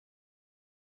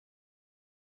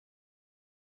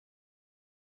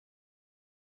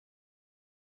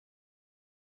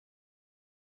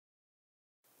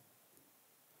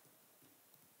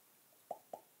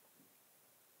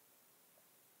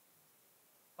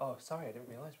Oh, sorry, I didn't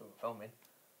realise we were filming.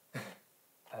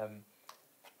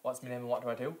 What's my name and what do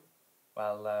I do?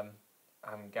 Well,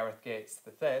 I'm Gareth Gates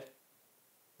III.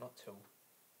 Not 2,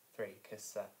 3,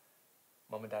 because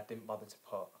Mum and Dad didn't bother to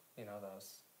put, you know,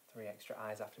 those 3 extra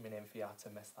I's after my name for you to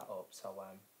mess that up. So,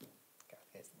 Gareth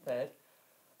Gates III.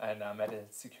 And I'm head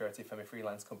of security for my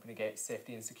freelance company, Gates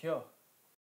Safety and Secure.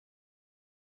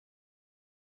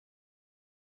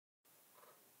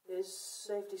 Is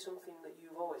safety something that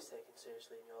you've always taken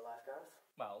seriously in your life, Gareth?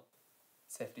 Well,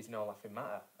 safety's no laughing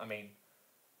matter. I mean,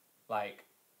 like,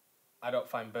 I don't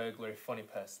find burglary funny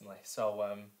personally,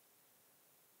 so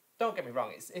don't get me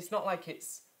wrong, it's not like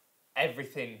it's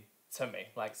everything to me,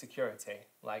 like security.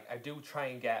 Like, I do try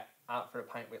and get out for a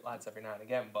pint with lads every now and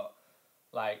again, but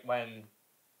like when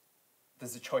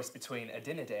there's a choice between a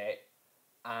dinner date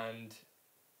and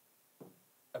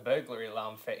a burglary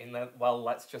alarm fitting, then, well,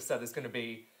 let's just say there's going to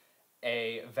be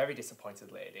a very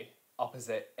disappointed lady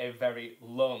opposite a very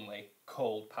lonely,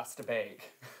 cold pasta bake.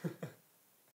 Could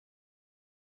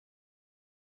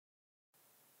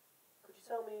you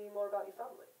tell me more about your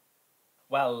family?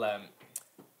 Well,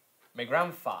 my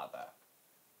grandfather,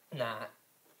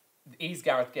 he's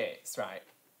Gareth Gates, right?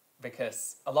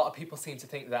 Because a lot of people seem to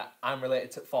think that I'm related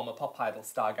to former pop idol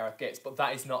star Gareth Gates, but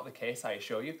that is not the case, I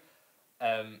assure you.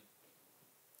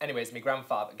 Anyways, my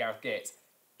grandfather, Gareth Gates,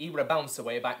 he were a bouncer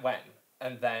way back when,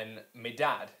 and then my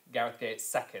dad, Gareth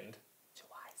Gates II, 2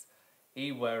 eyes,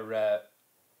 he were,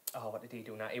 what did he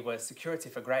do now? He was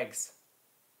security for Greggs.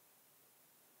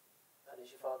 And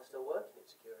is your father still working in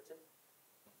security?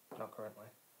 Not currently.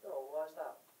 Oh, why's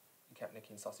that? He kept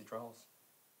nicking sausage rolls.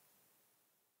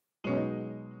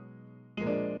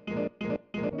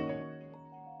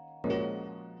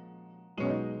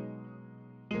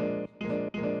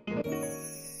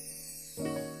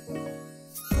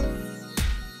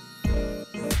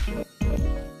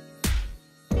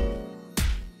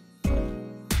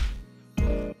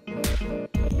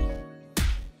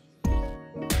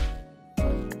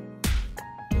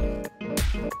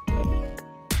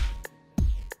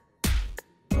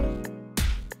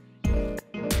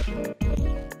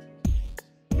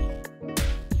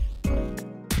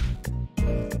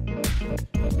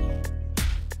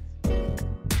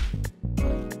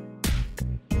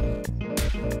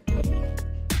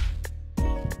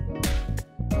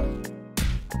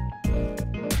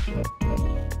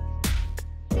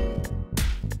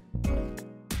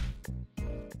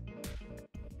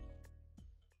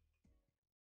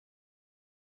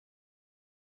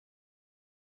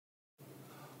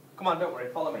 Come on, don't worry,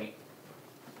 follow me.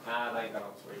 There you go,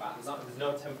 don't worry about it. There's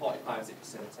no 1045s in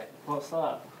vicinity. What's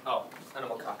that? Oh,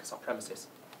 animal carcass on premises.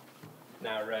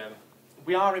 Now,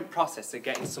 we are in process of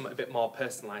getting something a bit more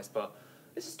personalised, but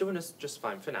this is doing us just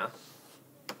fine for now.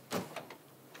 Yeah,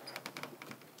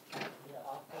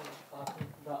 I think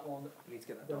that one. We need to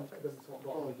get that done first.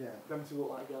 Oh yeah, them two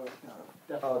look like Gareth.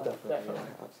 Definitely. Definitely.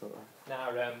 Yeah, absolutely.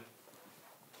 Now,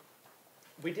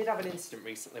 we did have an incident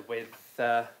recently with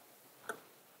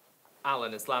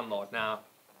Alan as landlord. Now,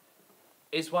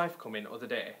 his wife come in the other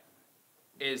day.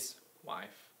 His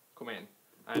wife come in,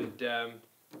 and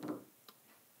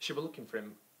she were looking for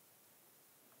him.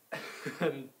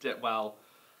 And well,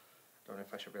 I don't know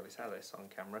if I should really say this on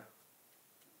camera.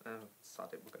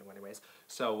 Sod it, we're going to anyways.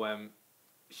 So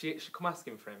she come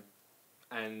asking for him,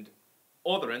 and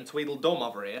other and Tweedledum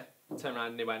over here turned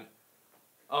around and he went,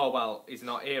 "Oh well, he's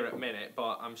not here at the minute,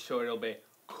 but I'm sure he'll be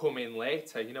coming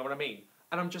later." You know what I mean?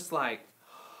 And I'm just like,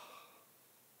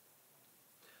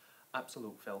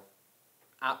 absolute filth.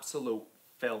 Absolute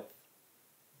filth.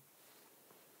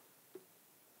 Do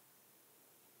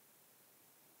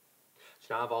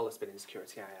you know, I've always been in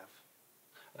security, I have.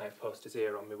 And I have posters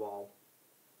here on my wall.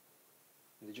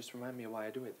 And they just remind me of why I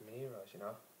do it, my heroes, you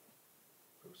know?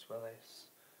 Bruce Willis,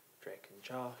 Drake and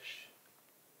Josh,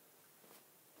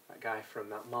 that guy from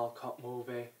that Mall Cop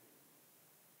movie,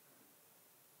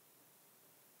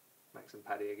 Max and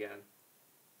Paddy again.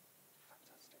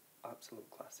 Fantastic. Absolute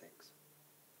classics.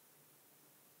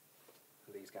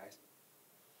 And these guys.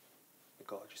 The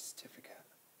gorgeous certificate.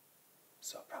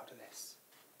 So proud of this.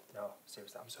 No,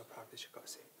 seriously, I'm so proud of this. You've got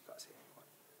to see it. You've got to see it. Come on,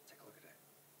 take a look at it.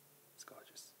 It's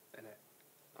gorgeous, isn't it?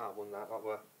 I won that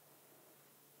were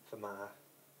for my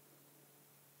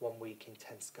 1 week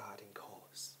intense guarding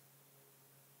course.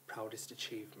 Proudest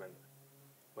achievement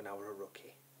when I were a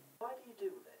rookie. Why do you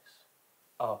do this?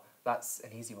 Oh, that's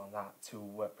an easy one, that,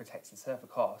 to protect and serve, of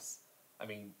course. I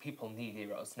mean, people need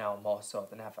heroes now more so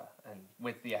than ever, and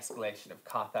with the escalation of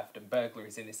car theft and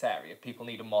burglaries in this area, people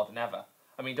need them more than ever.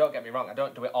 I mean, don't get me wrong, I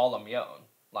don't do it all on my own.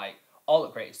 Like, all the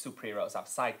greatest superheroes have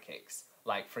sidekicks.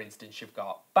 Like, for instance, you've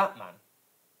got Batman.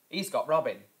 He's got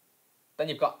Robin. Then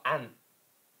you've got Ant,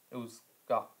 who's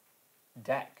got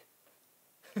deck.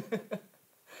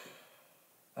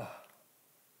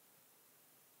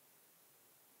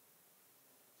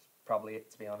 Probably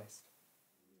it, to be honest.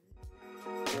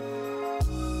 I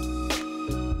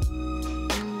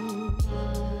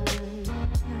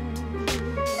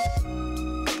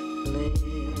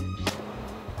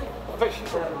bet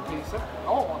she's got a pizza. I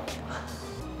want one.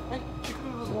 Hey, she could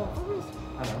have one for us.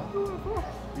 I know.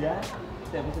 Yeah,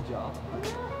 there was a job.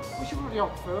 We should already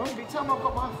on the phone. Every time I've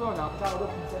got my phone out, dialed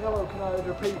up and said, hello, can I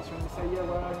order a pizza? And they say, yeah,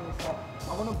 where are you? And they say,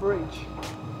 I'm on a bridge,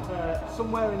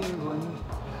 somewhere in England,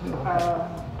 and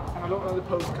I don't know the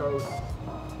postcode.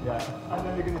 Yeah. And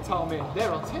then they're going to tell me, there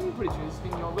are 10 bridges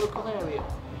in your local area.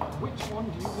 Which one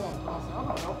do you want? And I said, I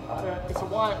don't know. It's a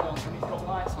white one and it's got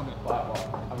lights on it. White one.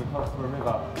 Are we close to a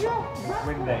river? Yeah, It's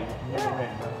exactly. windy. It's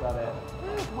wind, that's that it.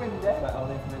 Yeah, it's windy. That's about all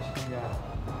the information you can get.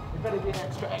 You better get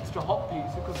an extra hot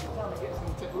pizza because by the time it gets in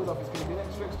the take the lid off, it's going to be an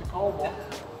extra cold one.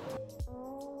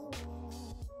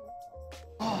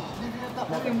 Oh, have you had that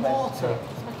fucking water?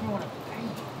 It's making me want to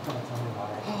faint. Don't tell me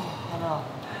about it. I know.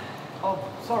 Oh,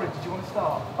 sorry, did you want to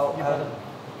start? Oh,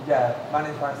 yeah, my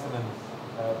name's Simmons.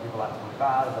 People like to call me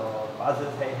Baz or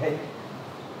Bazers, hey.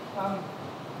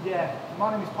 Yeah,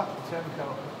 my name is Patrick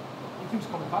Turncoat. You can just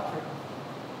call me Patrick.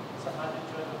 So how did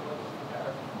you end up working for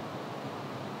Gareth?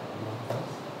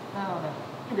 No.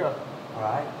 You go.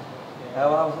 Alright.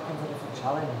 Well, I was looking for a different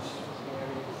challenge.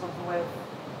 Something with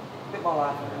a bit more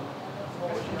life in it.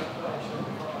 What was your occupation?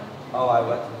 Oh, I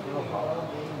worked in the funeral parlour.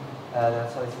 Then I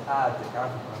saw this ad that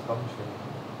Gareth was on Comrie.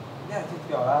 Yeah, it seemed to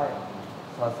be alright.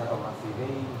 So I sent over my CV,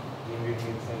 he interviewed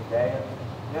me the same day, and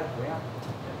yeah, here we are.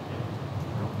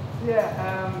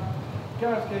 Yeah,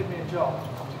 Gareth gave me a job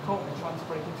after he caught me trying to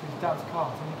break into his dad's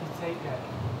car to make his tape deck.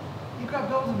 He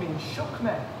grabbed hold of me and shook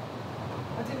me.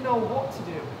 I didn't know what to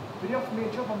do, but he offered me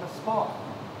a job on the spot.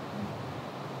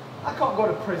 I can't go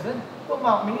to prison. They'll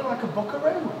mount me like a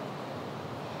buckaroo.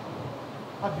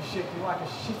 I'd be shaking like a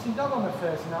shitting dog on the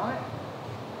first night.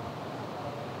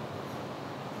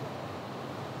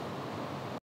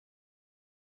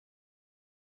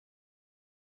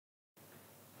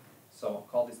 So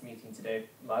I called this meeting today,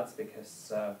 lads,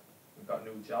 because we've got a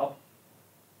new job.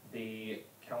 The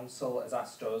council has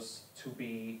asked us to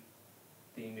be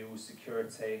the new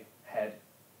security head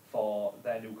for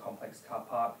their new complex car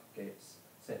park. Gates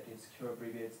Safety and Secure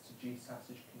abbreviates to GSAS,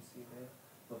 as you can see there.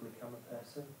 Lovely camera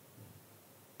person.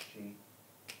 GSAS.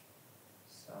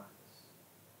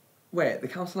 Wait, the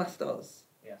council asked us?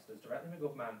 Yes, does directly my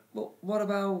good man. Well, what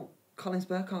about Collins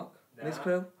Burcock and his Nah.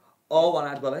 crew? Or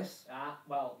One-Eyed Willis?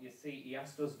 Well, you see, he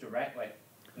asked us directly.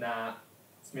 Nah,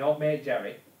 it's my old mate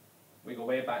Jerry. We go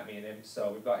way back, me and him,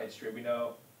 so we've got history. We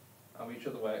know how each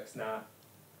other works. Nah,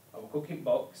 I'm cooking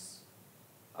books.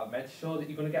 I've made sure that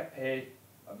you're going to get paid.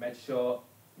 I've made sure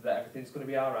that everything's going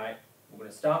to be alright. We're going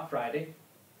to start Friday.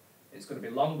 It's going to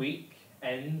be long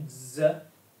weekends.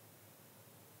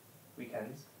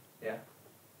 Weekends, yeah.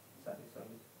 Saturday,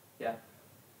 Sunday, yeah.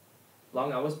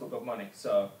 Long hours, but good money,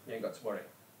 so you ain't got to worry.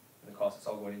 And of course, it's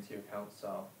all going into your account,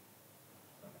 so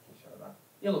I'm making sure of that.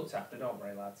 You're looked after, don't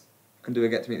worry, lads. And do we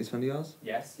get to meet this friend of yours?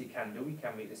 Yes, you can do. You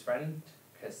can meet this friend,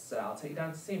 because I'll take you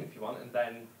down to see him if you want, and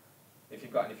then if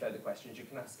you've got any further questions, you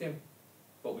can ask him.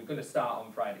 But we're going to start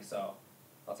on Friday, so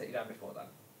I'll take you down before then.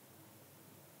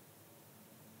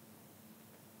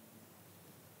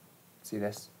 See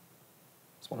this?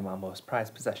 It's one of my most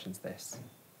prized possessions, this.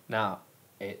 Now,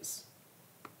 it's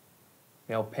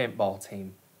my old paintball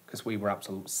team, because we were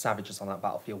absolute savages on that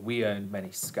battlefield. We earned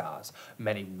many scars,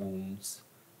 many wounds,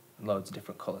 and loads of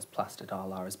different colours plastered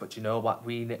all ours. But you know what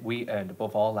we earned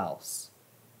above all else?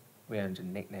 We earned a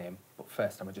nickname. But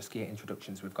first, I'm going to just get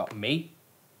introductions. We've got me,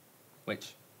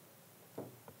 which,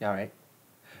 yeah, all right.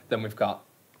 Then we've got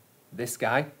this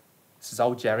guy. This is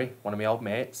old Jerry, one of my old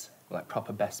mates. We're like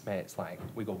proper best mates, like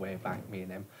we go way back, me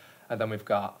and him. And then we've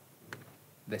got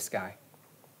this guy.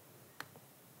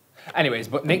 Anyways,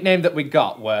 but nickname that we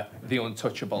got were the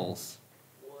Untouchables.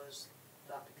 Was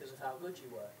that because of how good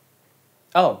you were?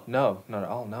 Oh, no, not at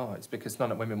all, no. It's because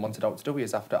none of women wanted out to do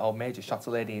is after old Major shot a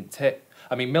lady in tit.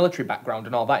 I mean, military background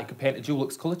and all that, he could paint a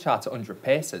Dulux colour chart at 100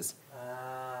 paces.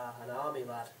 Ah, an army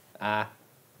lad. Ah,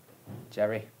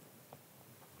 Jerry.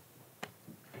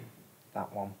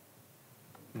 That one.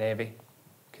 Navy,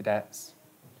 cadets.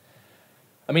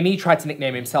 I mean, he tried to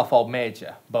nickname himself Old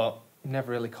Major, but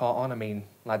never really caught on. I mean,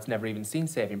 lad's never even seen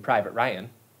Saving Private Ryan.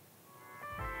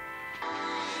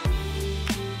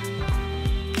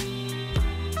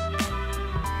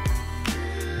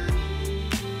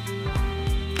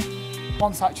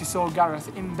 Once I actually saw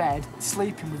Gareth in bed,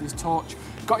 sleeping with his torch,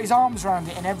 got his arms around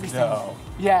it and everything. No.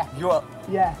 Yeah. You're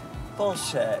Yeah.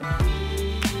 bullshit.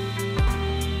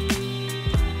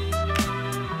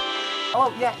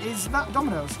 Oh, yeah, is that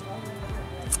Domino's?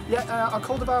 Yeah, I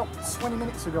called about 20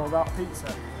 minutes ago about a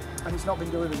pizza, and it's not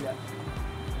been delivered yet.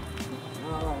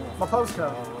 My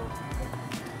postcode?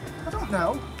 I don't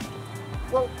know.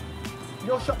 Well,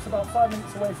 your shop's about 5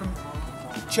 minutes away from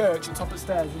church at top of the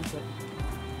stairs, isn't it?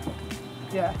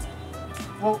 Yeah.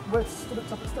 Well, we're stood at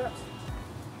top of the steps.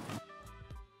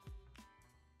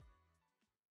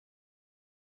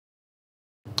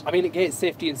 I mean, at Gates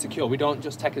Safety and Secure, we don't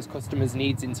just take as customers'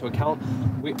 needs into account.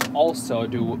 We also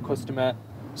do customer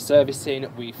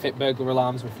servicing. We fit burglar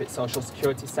alarms. We fit social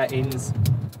security settings.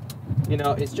 You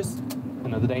know, it's just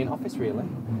another day in office, really.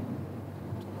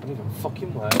 I don't even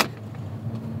fucking work.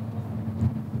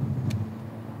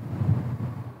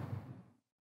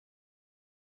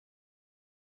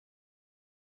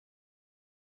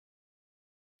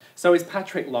 So is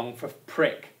Patrick long for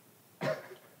prick?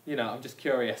 You know, I'm just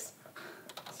curious.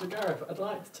 So Gareth, I'd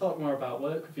like to talk more about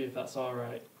work with you if that's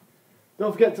alright.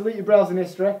 Don't forget to delete your browsing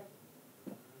history.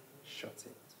 Shut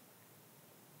it.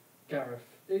 Gareth,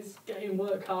 is getting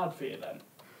work hard for you then?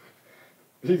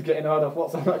 He's getting hard off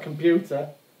what's on that computer.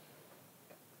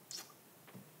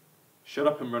 Shut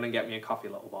up and run and get me a coffee,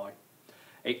 little boy.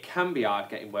 It can be hard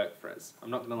getting work for us.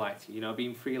 I'm not going to lie to you. You know,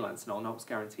 being freelance and all, not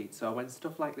guaranteed. So when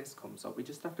stuff like this comes up, we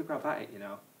just have to grab at it, you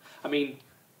know. I mean,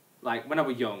 like, when I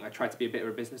was young, I tried to be a bit of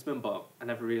a businessman, but I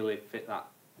never really fit that.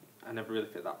 I never really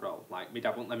fit that role. Like, my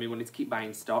dad wouldn't let me wanted to keep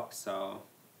buying stock, so,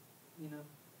 you know,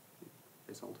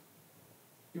 fizzled.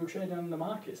 You were trading on the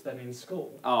markets then in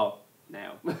school? Oh,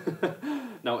 no.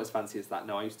 Not as fancy as that.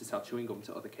 No, I used to sell chewing gum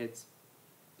to other kids.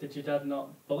 Did your dad not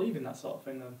believe in that sort of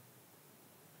thing then?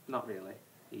 Not really.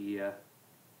 He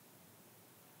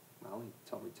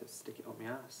told me to stick it up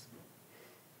my ass.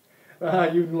 Ah,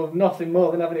 you'd love nothing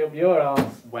more than having it up your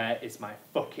arse. Where is my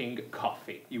fucking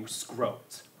coffee, you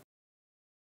scrote?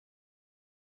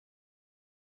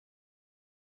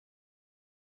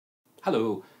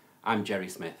 Hello, I'm Jerry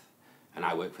Smith, and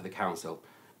I work for the council,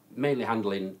 mainly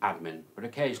handling admin, but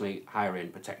occasionally hiring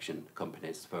protection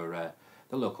companies for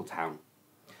the local town,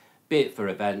 be it for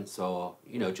events or,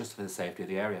 you know, just for the safety of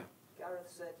the area.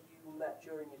 Gareth said you met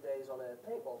during your days on a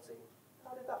paintball team.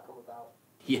 How did that come about?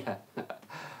 Yeah,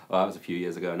 well, that was a few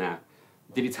years ago now.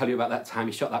 Did he tell you about that time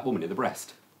he shot that woman in the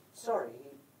breast? Sorry,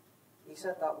 he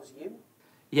said that was you?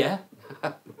 Yeah?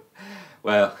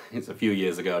 Well, it's a few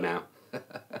years ago now.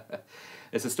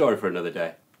 It's a story for another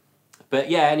day. But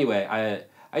yeah, anyway,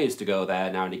 I used to go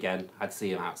there now and again. I'd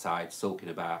see him outside sulking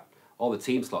about. All the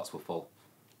team slots were full.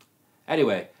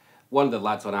 Anyway, one of the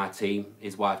lads on our team,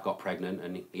 his wife got pregnant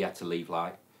and he had to leave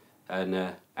like.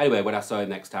 And anyway, when I saw him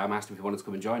next time, I asked him if he wanted to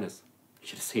come and join us. You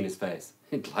should have seen his face.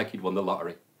 Like he'd won the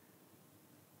lottery.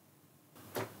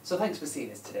 So thanks for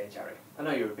seeing us today, Jerry. I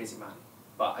know you're a busy man,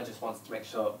 but I just wanted to make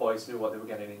sure boys knew what they were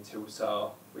getting into,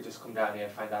 so we just come down here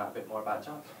and find out a bit more about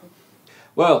Jack.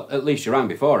 Well, at least you rang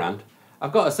beforehand.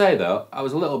 I've got to say, though, I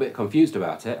was a little bit confused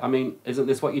about it. I mean, isn't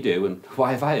this what you do, and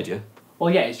why have I hired you?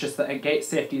 Well, yeah, it's just that at Gates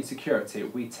Safety and Security,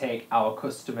 we take our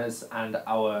customers and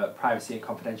our privacy and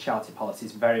confidentiality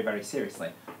policies very, very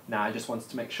seriously. Now, I just wanted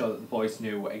to make sure that the boys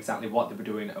knew exactly what they were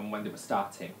doing and when they were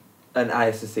starting. And I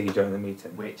asked to see you during the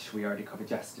meeting. Which we already covered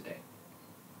yesterday.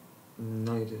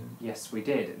 No, you didn't. Yes, we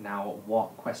did. Now,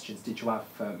 what questions did you have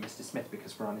for Mr. Smith?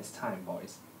 Because we're on his time,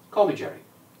 boys. Call me Jerry.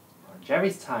 We're on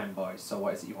Jerry's time, boys. So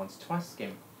what is it you wanted to ask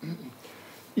him?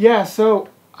 Yeah, so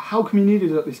how come you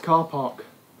needed it at this car park?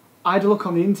 I had a look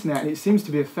on the internet and it seems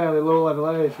to be a fairly low-level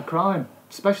area for crime,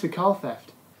 especially car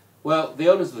theft. Well, the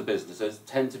owners of the businesses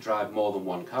tend to drive more than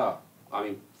one car. I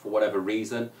mean, for whatever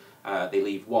reason, they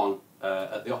leave one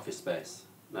at the office space.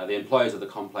 Now, the employers of the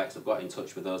complex have got in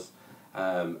touch with us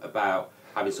about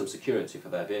having some security for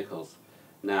their vehicles.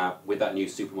 Now, with that new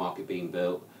supermarket being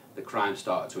built, the crime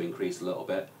started to increase a little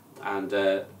bit, and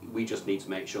we just need to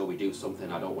make sure we do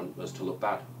something. I don't want us to look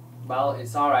bad. Well,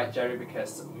 it's alright, Jerry,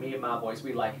 because me and my boys,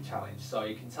 we like a challenge. So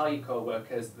you can tell your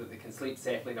co-workers that they can sleep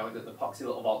safely knowing that the poxy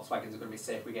little Volkswagens are going to be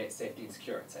safe with Gates Safety and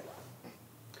Security.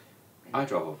 I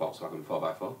drove a Volkswagen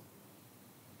 4x4.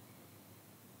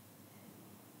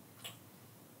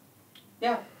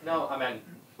 Yeah, no, I meant,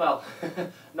 well,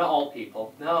 not all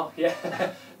people. No, yeah,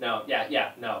 no,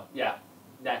 yeah, no, yeah,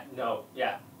 no,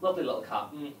 yeah. Lovely little car.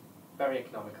 Very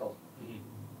economical.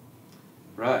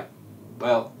 Right.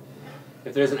 Well,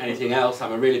 if there isn't anything else,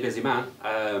 I'm a really busy man.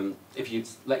 If you'd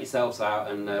let yourselves out,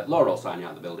 and Laura will sign you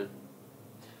out of the building.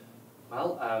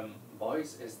 Well,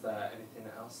 boys, is there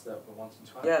anything else that we're wanting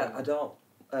to add? Yeah, I don't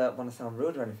want to sound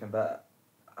rude or anything, but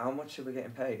how much are we getting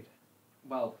paid?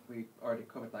 Well, we already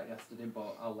covered that yesterday,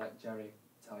 but I'll let Jerry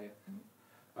tell you.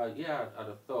 Yeah, I'd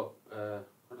have thought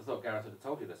Gareth had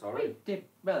told you this already. It did,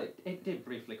 well, it did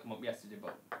briefly come up yesterday,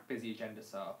 but busy agenda,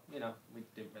 so, you know, we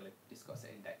didn't really discuss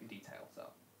it in detail, so.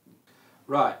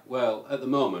 Right, well, at the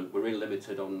moment, we're really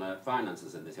limited on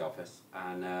finances in this office,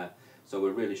 and so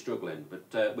we're really struggling.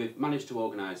 But we've managed to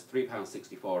organise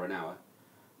 £3.64 an hour.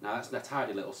 Now, that's a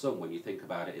tidy little sum when you think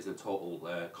about it, isn't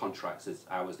total contracts as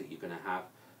hours that you're going to have,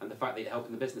 and the fact that you're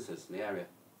helping the businesses in the area.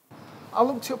 I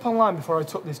looked it up online before I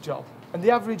took this job, and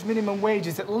the average minimum wage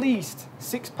is at least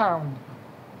 £6.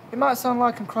 It might sound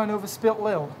like I'm crying over spilt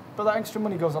lil, but that extra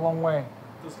money goes a long way.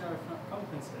 Does Gareth not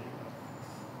compensate?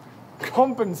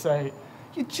 Compensate?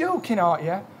 You're joking, aren't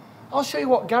you? I'll show you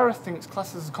what Gareth thinks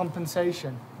classes as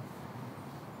compensation.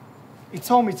 He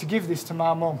told me to give this to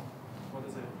my mum. What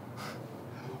is it?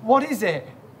 What is it?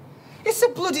 It's a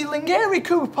bloody Lingeri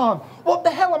coupon! What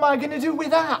the hell am I going to do with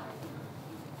that?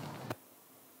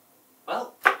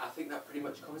 Well, I think that pretty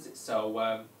much covers it.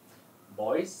 So,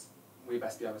 boys, we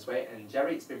best be on this way. And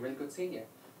Jerry, it's been really good seeing you.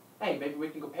 Hey, maybe we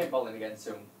can go paintballing again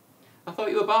soon. I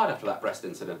thought you were barred after that breast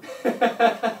incident.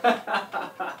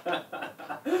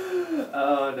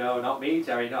 Oh, no, not me,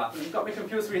 Jerry. No, you've got me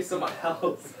confused with someone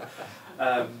else.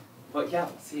 But yeah,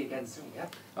 we'll see you again soon, yeah?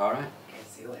 All right. Okay,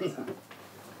 see you later.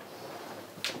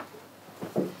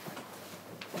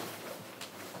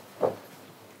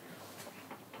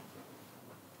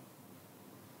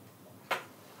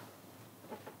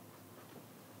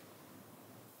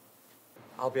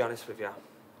 I'll be honest with you.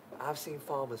 I've seen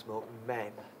farmers milk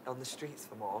men on the streets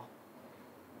for more.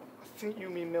 I think you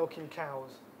mean milking cows.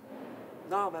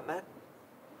 No, I meant men.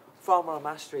 Farmer on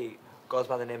my street goes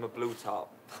by the name of Blue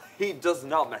Top. He does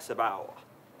not mess about.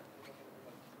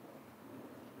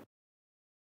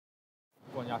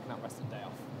 Go on, you can have rest of the day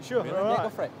off. Sure, Really? alright. Yeah, go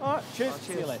for it. Alright, cheers.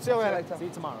 See you later. See you later. See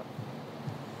you tomorrow.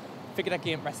 Figured I'd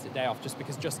give rest of the day off just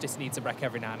because justice needs a break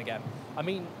every now and again. I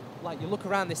mean, like, you look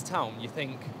around this town, you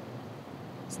think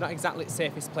it's not exactly the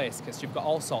safest place because you've got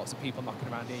all sorts of people knocking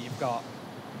around here. You've got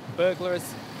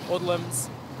burglars, hoodlums,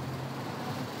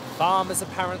 farmers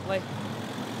apparently.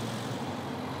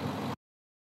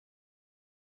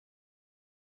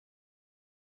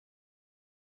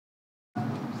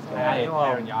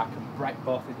 I can break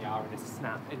both of you are in a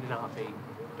snap, in an heartbeat.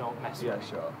 Don't mess with me. Yeah,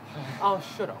 sure. Oh,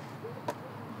 shut up.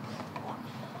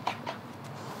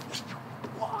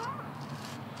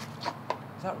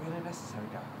 Is that really necessary,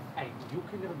 Gareth? Hey, you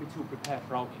can never be too prepared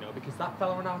for all, you know, because that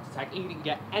fella on heart attack, he didn't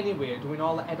get anywhere doing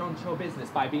all the head-on show business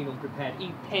by being unprepared.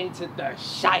 He painted the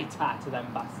shite out of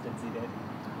them bastards, he did.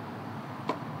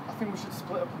 I think we should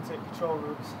split up and take patrol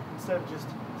routes instead of just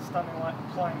standing like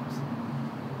planks. Is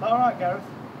that alright, Gareth?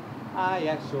 Ah,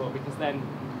 yeah, sure, because then,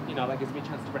 you know, that gives me a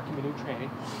chance to wreck him a new train.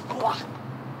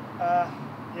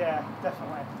 Yeah,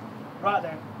 definitely. Right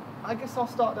then, I guess I'll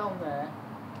start down there.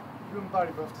 You and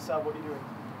Barry both decide what you're doing.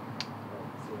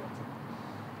 See you later.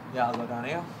 Yeah, I'll go down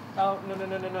here. Oh,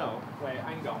 no. Wait,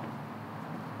 hang on.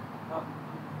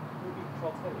 Who be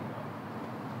control tail, you know?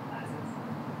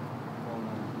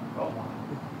 Oh,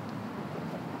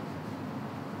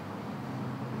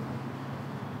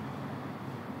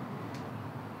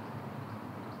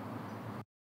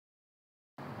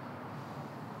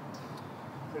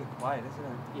 Pretty quiet, isn't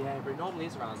it? yeah, but it normally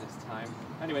is around this time.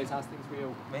 Anyways, how's things with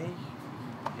you? Me?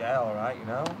 Yeah, alright, you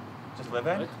know. Just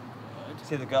living. Good.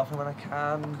 See the girlfriend when I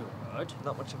can. Good.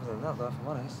 Not much other than that, though, if I'm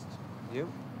honest.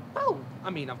 You? Well, I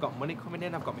mean, I've got money coming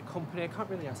in, I've got my company, I can't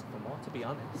really ask for more, to be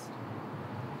honest.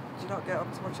 Do you not get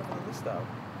up to much other than this, though?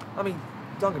 I mean,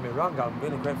 don't get me wrong, I'm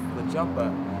really grateful for the job,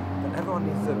 but everyone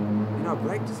needs a, you know, a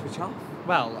break to switch off.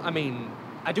 Well, I mean,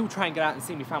 I do try and get out and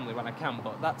see my family when I can,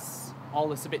 but that's all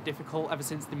that's a bit difficult ever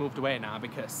since they moved away now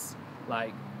because,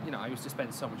 like, you know, I used to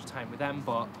spend so much time with them,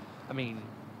 but, I mean,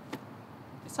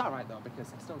 it's alright though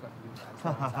because I've still got you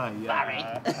guys. Barry!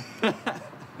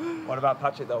 What about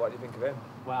Patrick, though? What do you think of him?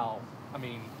 Well, I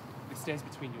mean, it stays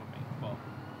between you and me, but I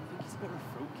think he's a bit of a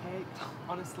fruitcake,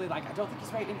 honestly. Like, I don't think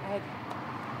he's right in head.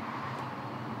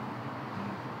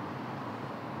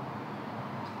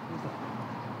 Who's that?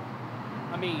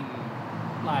 I mean,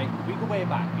 like, we go way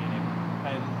back, me and him,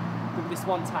 and there was this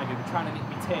one time he was trying to nick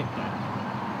me tape deck.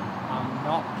 I'm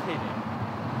not kidding.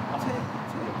 Tape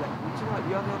deck? Do you know what?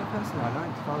 You're the only person I know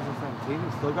in 2017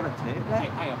 who's still got a tape deck?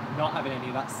 I am not having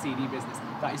any of that CD business.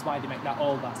 That is why they make that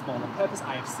all that small on purpose.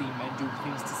 I have seen men do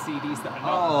things to CDs that are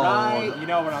not right. You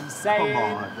know what I'm saying? Come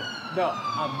on. No,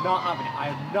 I'm not having it. I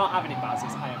am not having it,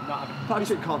 Bazzies. I am not having it.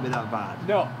 Patrick can't be that bad.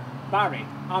 No, Barry,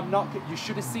 I'm not. You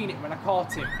should have seen it when I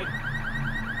caught him. Right,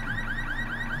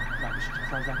 this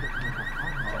sounds like it.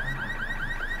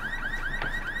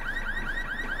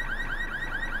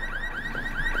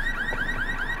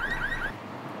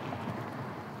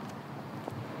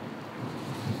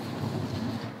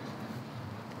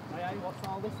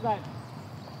 Well, this then.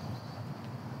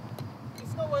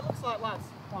 It's not what it looks like, lads.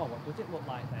 Oh, what does it look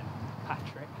like then,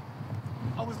 Patrick?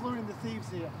 I was luring the thieves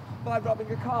here. By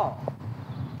robbing a car?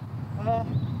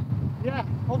 Yeah,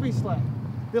 obviously.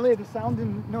 They'll hear the sound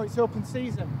and know it's open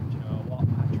season. Do you know what,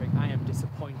 Patrick? I am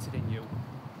disappointed in you.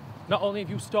 Not only have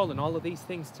you stolen all of these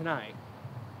things tonight,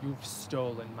 you've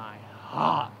stolen my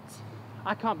heart.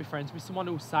 I can't be friends with someone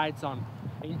who sides on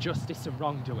injustice and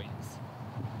wrongdoings.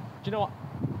 Do you know what?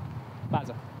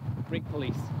 Bazza, ring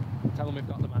police. Tell them we've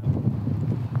got them out.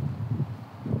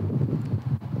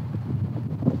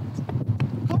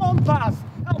 Come on, Baz,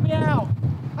 help me out.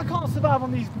 I can't survive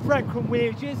on these breadcrumb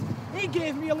wages. He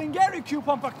gave me a Lingeri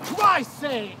coupon for Christ's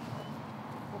sake.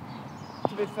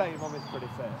 To be fair, your mum is pretty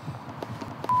fair.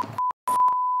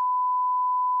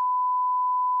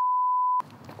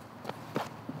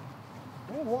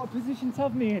 Oh, what a position to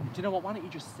have me in. Do you know what? Why don't you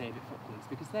just save it for police?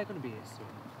 Because they're going to be here soon.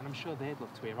 And I'm sure they'd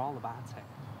love to hear all about it.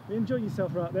 You enjoy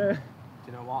yourself right there. Do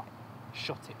you know what?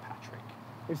 Shut it, Patrick.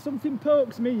 If something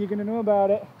pokes me, you're going to know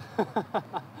about it.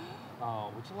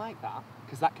 Oh, would you like that?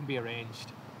 Because that can be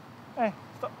arranged. Hey,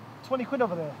 stop. 20 quid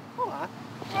over there. All right.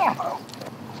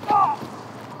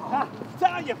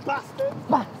 Down, you bastard!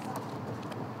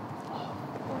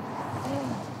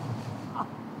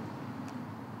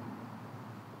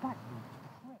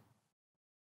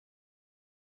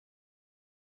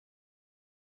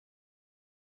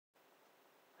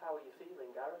 How are you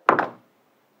feeling, Gareth?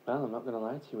 Well, I'm not going to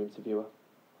lie to you, interviewer.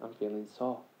 I'm feeling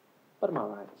sore. But I'm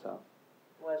alright, so.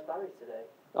 Where's Barry today?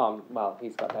 Well,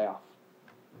 he's got day off.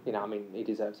 You know, I mean, he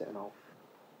deserves it and all.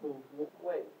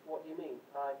 Wait, what do you mean?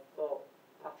 I thought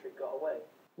Patrick got away.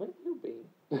 Where have you been?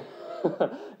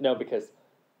 No, because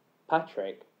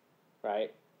Patrick,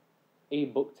 right, he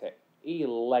booked it. He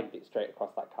legged it straight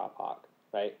across that car park,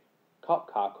 right?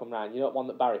 Cop car come round, you know, one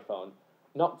that Barry phoned,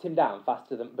 knocked him down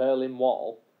faster than Berlin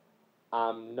Wall.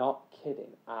 I'm not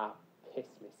kidding.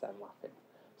 Pissed me Sam laughing.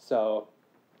 So,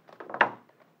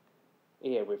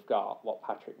 here we've got what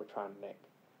Patrick were trying to nick.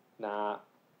 Nah,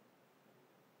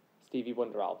 Stevie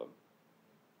Wonder album.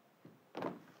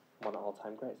 One of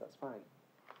all-time greats, that's fine.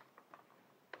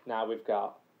 Now we've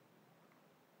got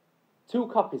 2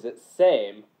 copies of the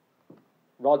same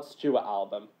Rod Stewart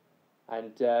album.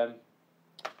 And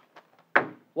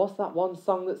what's that one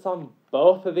song that's on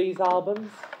both of these albums?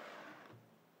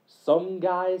 Some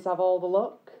guys have all the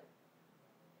luck.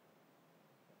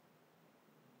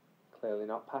 Clearly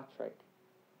not Patrick.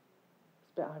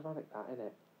 It's a bit ironic that, isn't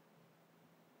it?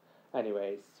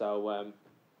 Anyways, so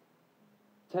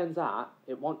turns out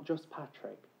it wasn't just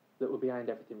Patrick that were behind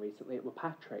everything recently. It were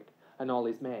Patrick and all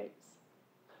his mates.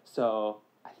 So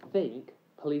I think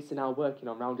police are now working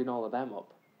on rounding all of them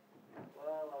up.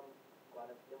 Well, I'm glad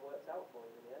everything worked out for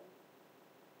you in the end.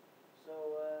 So,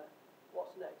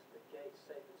 what's next? The gate's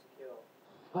safe and secure.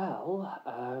 Well,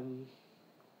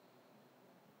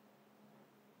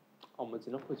 onwards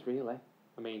and upwards, really.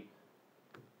 I mean,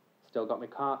 still got my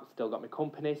car, still got my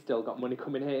company, still got money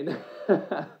coming in.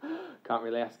 Can't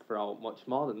really ask for much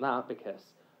more than that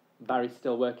because Barry's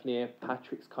still working here.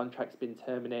 Patrick's contract's been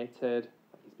terminated.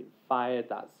 He's been fired.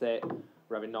 That's it.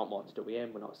 We're having not more to do with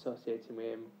him. We're not associating with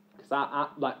him because I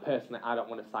like personally, I don't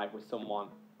want to side with someone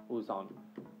who's on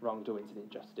wrongdoings and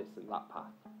injustice and that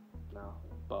path. No,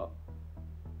 but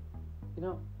you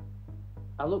know,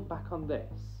 I look back on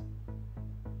this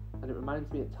and it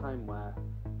reminds me of a time where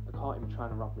I caught him trying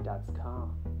to rob my dad's car.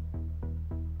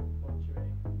 What do you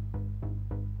mean?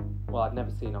 Well, I'd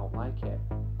never seen out like it.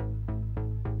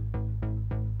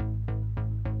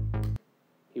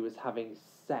 He was having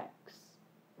sex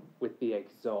with the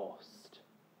exhaust.